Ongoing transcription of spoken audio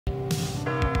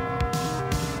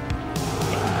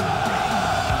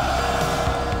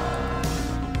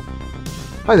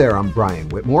Hi there, I'm Brian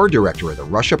Whitmore, director of the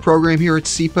Russia program here at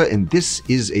CIPA, and this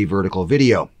is a vertical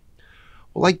video.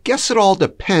 Well, I guess it all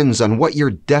depends on what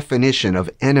your definition of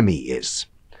enemy is.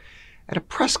 At a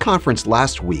press conference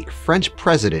last week, French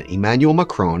President Emmanuel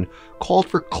Macron called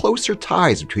for closer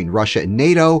ties between Russia and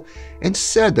NATO and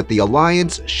said that the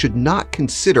alliance should not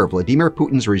consider Vladimir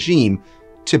Putin's regime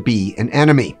to be an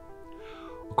enemy.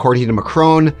 According to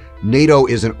Macron, NATO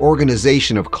is an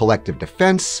organization of collective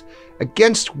defense.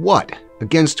 Against what?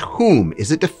 Against whom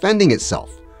is it defending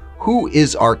itself? Who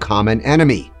is our common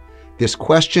enemy? This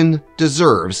question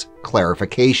deserves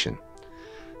clarification.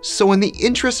 So in the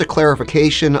interest of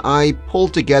clarification, I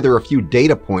pulled together a few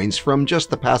data points from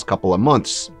just the past couple of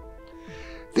months.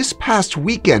 This past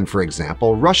weekend, for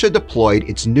example, Russia deployed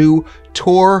its new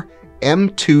Tor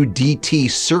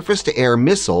M2DT surface-to-air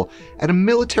missile at a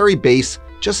military base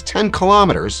just 10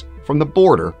 kilometers from the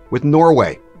border with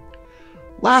Norway.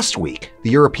 Last week, the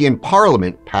European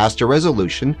Parliament passed a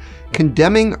resolution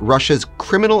condemning Russia's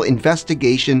criminal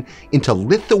investigation into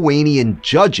Lithuanian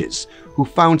judges who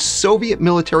found Soviet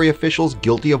military officials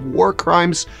guilty of war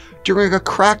crimes during a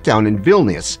crackdown in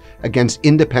Vilnius against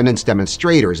independence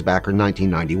demonstrators back in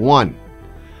 1991.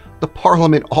 The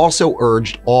Parliament also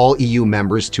urged all EU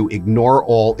members to ignore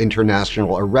all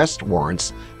international arrest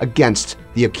warrants against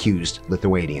the accused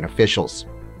Lithuanian officials.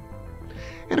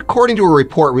 And according to a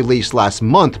report released last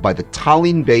month by the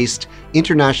Tallinn-based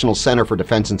International Center for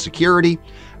Defense and Security,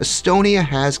 Estonia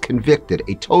has convicted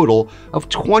a total of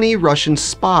 20 Russian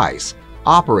spies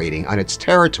operating on its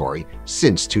territory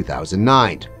since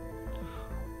 2009.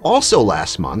 Also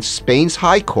last month, Spain's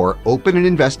High Court opened an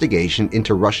investigation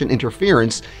into Russian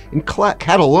interference in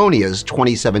Catalonia's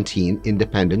 2017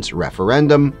 independence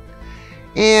referendum.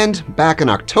 And back in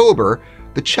October,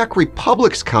 the Czech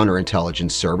Republic's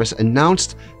counterintelligence service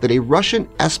announced that a Russian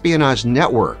espionage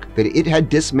network that it had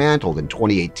dismantled in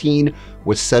 2018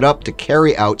 was set up to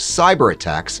carry out cyber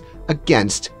attacks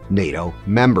against NATO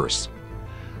members.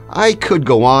 I could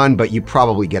go on, but you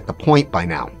probably get the point by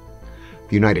now.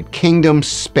 The United Kingdom,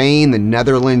 Spain, the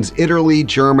Netherlands, Italy,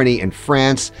 Germany, and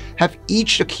France have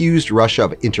each accused Russia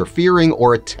of interfering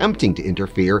or attempting to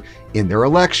interfere in their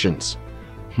elections.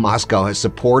 Moscow has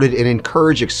supported and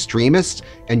encouraged extremists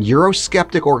and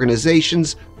Eurosceptic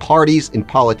organizations, parties, and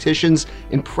politicians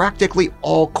in practically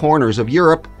all corners of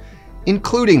Europe,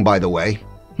 including, by the way,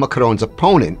 Macron's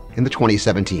opponent in the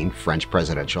 2017 French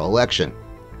presidential election.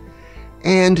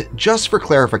 And just for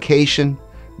clarification,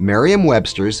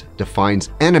 Merriam-Webster's defines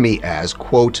enemy as,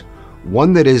 quote,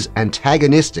 one that is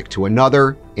antagonistic to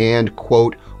another and,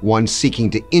 quote, one seeking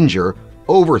to injure,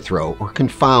 overthrow, or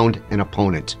confound an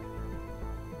opponent.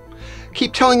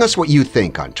 Keep telling us what you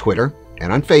think on Twitter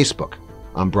and on Facebook.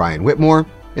 I'm Brian Whitmore,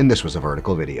 and this was a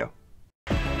vertical video.